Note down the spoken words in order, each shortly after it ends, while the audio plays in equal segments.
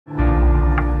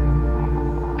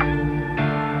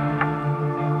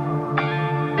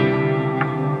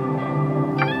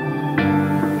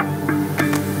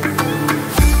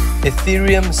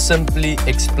Ethereum simply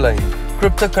explained.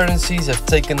 Cryptocurrencies have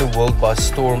taken the world by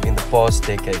storm in the past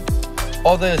decade.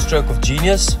 Are they a stroke of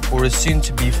genius or a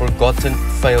soon-to-be forgotten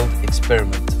failed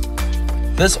experiment?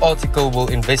 This article will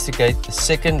investigate the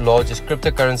second largest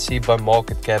cryptocurrency by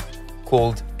market cap,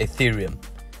 called Ethereum.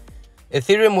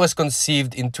 Ethereum was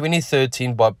conceived in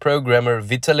 2013 by programmer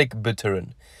Vitalik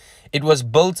Buterin. It was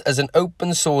built as an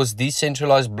open-source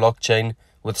decentralized blockchain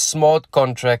with smart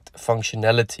contract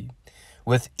functionality,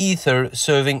 with Ether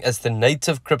serving as the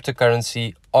native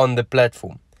cryptocurrency on the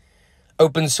platform.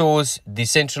 Open source,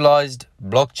 decentralized,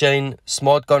 blockchain,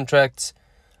 smart contracts,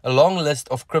 a long list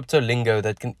of crypto lingo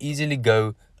that can easily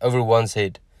go over one's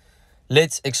head.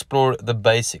 Let's explore the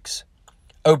basics.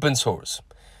 Open source.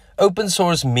 Open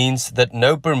source means that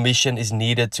no permission is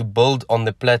needed to build on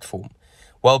the platform.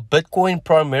 While Bitcoin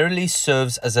primarily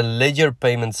serves as a ledger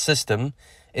payment system,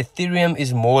 Ethereum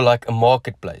is more like a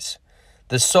marketplace.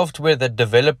 The software that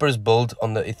developers build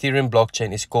on the Ethereum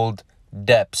blockchain is called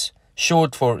dApps,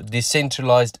 short for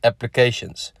Decentralized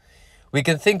Applications. We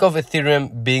can think of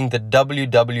Ethereum being the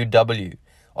www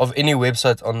of any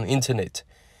website on the internet.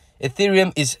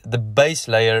 Ethereum is the base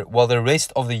layer, while the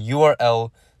rest of the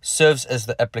URL serves as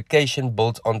the application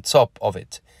built on top of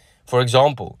it. For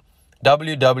example,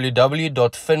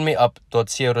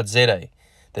 www.finmeup.co.za.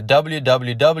 The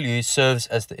www serves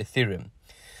as the Ethereum.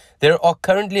 There are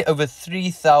currently over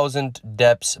 3,000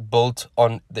 dApps built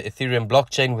on the Ethereum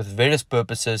blockchain with various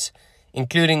purposes,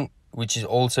 including, which is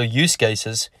also use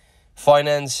cases,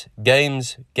 finance,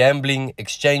 games, gambling,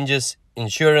 exchanges,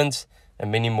 insurance,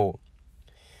 and many more.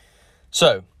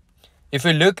 So, if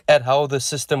we look at how the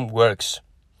system works,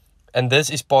 and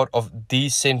this is part of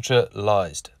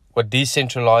decentralized, what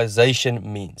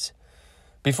decentralization means.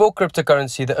 Before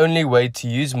cryptocurrency, the only way to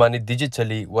use money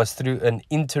digitally was through an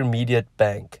intermediate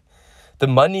bank. The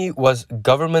money was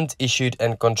government issued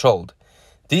and controlled.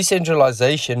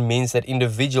 Decentralization means that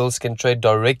individuals can trade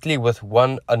directly with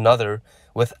one another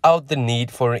without the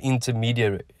need for an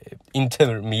intermediary.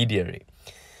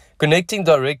 Connecting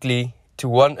directly to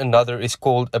one another is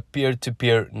called a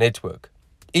peer-to-peer network.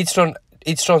 Each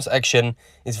transaction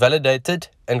is validated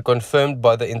and confirmed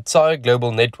by the entire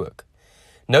global network.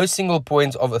 No single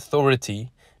point of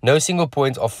authority, no single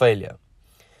point of failure.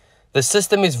 The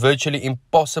system is virtually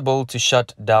impossible to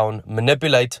shut down,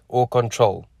 manipulate, or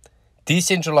control.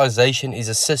 Decentralization is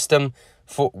a system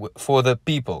for the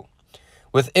people,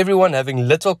 with everyone having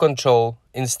little control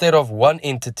instead of one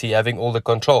entity having all the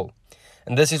control.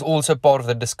 And this is also part of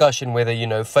the discussion whether,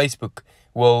 Facebook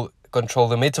will control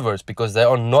the metaverse, because they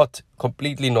are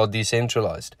completely not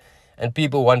decentralized, and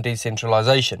people want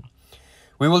decentralization.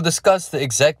 We will discuss the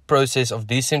exact process of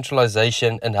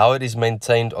decentralization and how it is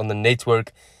maintained on the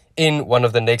network in one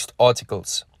of the next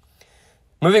articles.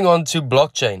 Moving on to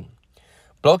blockchain.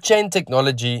 Blockchain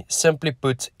technology, simply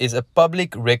put, is a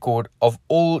public record of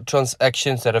all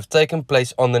transactions that have taken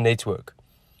place on the network.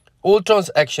 All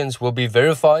transactions will be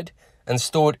verified and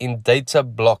stored in data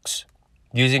blocks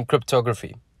using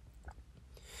cryptography.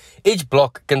 Each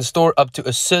block can store up to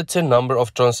a certain number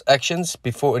of transactions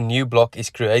before a new block is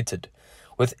created,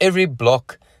 with every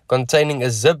block containing a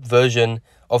zip version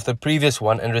of the previous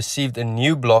one and received a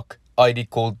new block ID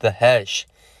called the hash.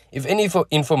 If any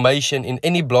information in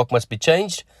any block must be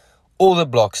changed, all the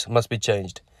blocks must be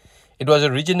changed. It was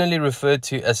originally referred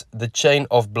to as the chain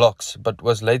of blocks, but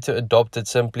was later adopted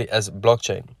simply as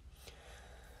blockchain.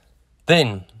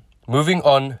 Then, moving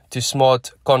on to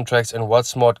smart contracts and what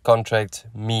smart contracts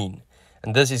mean.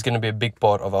 And this is going to be a big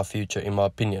part of our future, in my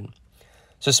opinion.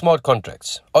 So, smart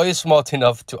contracts. Are you smart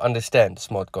enough to understand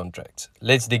smart contracts?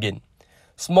 Let's dig in.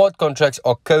 Smart contracts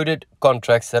are coded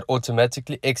contracts that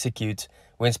automatically execute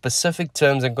when specific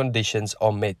terms and conditions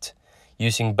are met,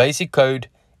 using basic code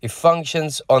if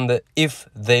functions on the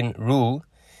if-then rule.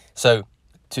 So,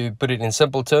 to put it in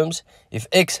simple terms, if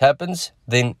X happens,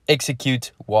 then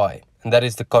execute Y, and that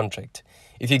is the contract.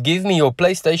 If you give me your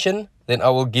PlayStation, then I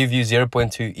will give you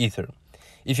 0.2 Ether.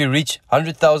 If you reach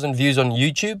 100,000 views on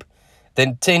YouTube,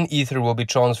 then 10 Ether will be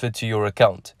transferred to your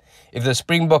account. If the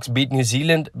Springboks beat New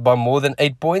Zealand by more than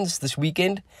 8 points this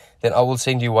weekend, then I will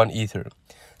send you 1 Ether.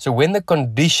 So when the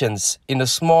conditions in a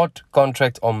smart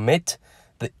contract are met,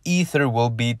 the Ether will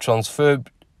be transferred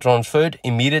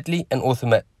immediately and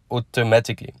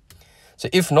automatically. So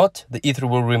if not, the Ether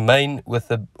will remain with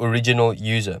the original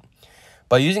user.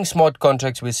 By using smart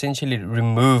contracts, we essentially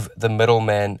remove the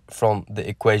middleman from the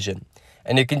equation.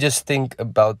 And you can just think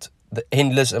about the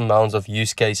endless amounts of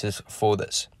use cases for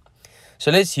this. So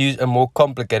let's use a more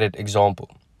complicated example.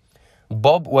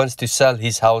 Bob wants to sell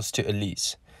his house to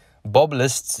Elise. Bob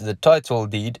lists the title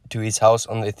deed to his house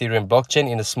on the Ethereum blockchain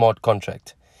in a smart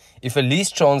contract. If Elise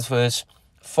transfers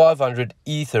 500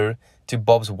 Ether to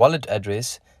Bob's wallet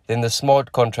address, then the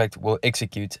smart contract will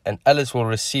execute and Alice will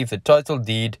receive the title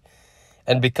deed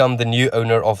and become the new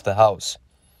owner of the house.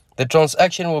 The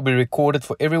transaction will be recorded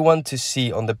for everyone to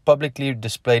see on the publicly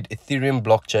displayed Ethereum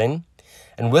blockchain,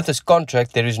 and with this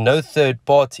contract there is no third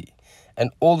party,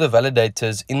 and all the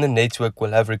validators in the network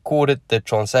will have recorded the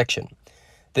transaction.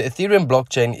 The Ethereum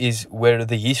blockchain is where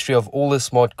the history of all the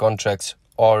smart contracts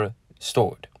are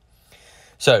stored.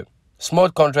 So,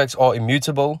 smart contracts are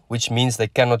immutable, which means they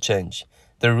cannot change.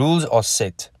 The rules are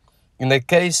set. In the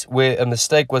case where a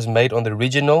mistake was made on the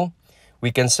original,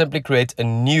 we can simply create a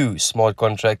new smart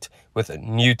contract with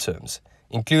new terms,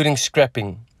 including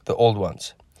scrapping the old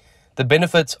ones. The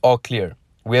benefits are clear.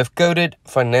 We have coded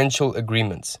financial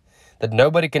agreements that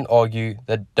nobody can argue,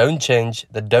 that don't change,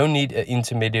 that don't need an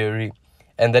intermediary,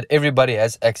 and that everybody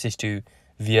has access to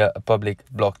via a public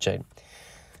blockchain.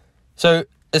 So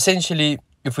essentially,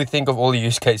 if we think of all the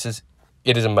use cases,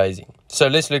 it is amazing. So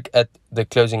let's look at the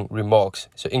closing remarks.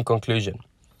 So in conclusion,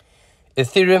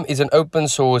 Ethereum is an open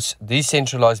source,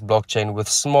 decentralized blockchain with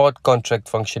smart contract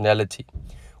functionality.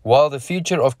 While the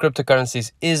future of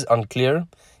cryptocurrencies is unclear,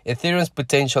 Ethereum's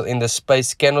potential in this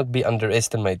space cannot be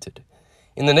underestimated.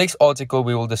 In the next article,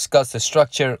 we will discuss the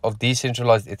structure of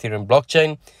decentralized Ethereum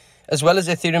blockchain, as well as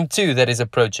Ethereum 2 that is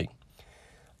approaching.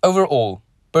 Overall,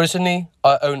 personally,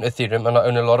 I own Ethereum and I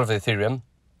own a lot of Ethereum.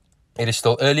 It is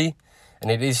still early and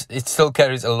it still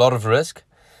carries a lot of risk.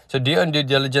 So do your own due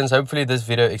diligence. Hopefully this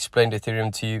video explained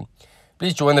Ethereum to you.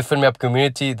 Please join the FinMe App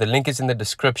community. The link is in the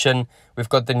description. We've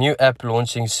got the new app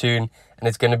launching soon and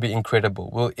it's going to be incredible.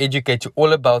 We'll educate you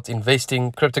all about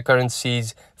investing,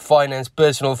 cryptocurrencies, finance,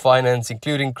 personal finance,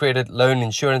 including credit, loan,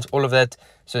 insurance, all of that.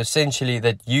 So essentially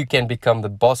that you can become the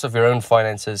boss of your own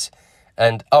finances.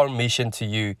 And our mission to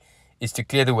you is to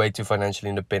clear the way to financial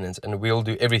independence. And we'll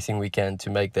do everything we can to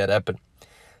make that happen.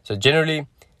 So generally,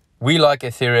 we like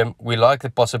Ethereum, we like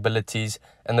the possibilities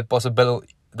and the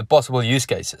possible use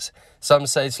cases. Some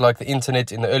say it's like the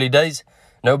internet in the early days.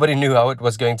 Nobody knew how it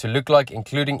was going to look like,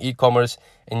 including e-commerce,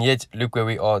 and yet look where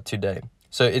we are today.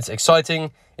 So it's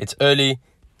exciting, it's early.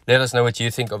 Let us know what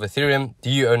you think of Ethereum. Do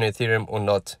you own Ethereum or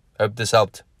not? Hope this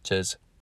helped. Cheers.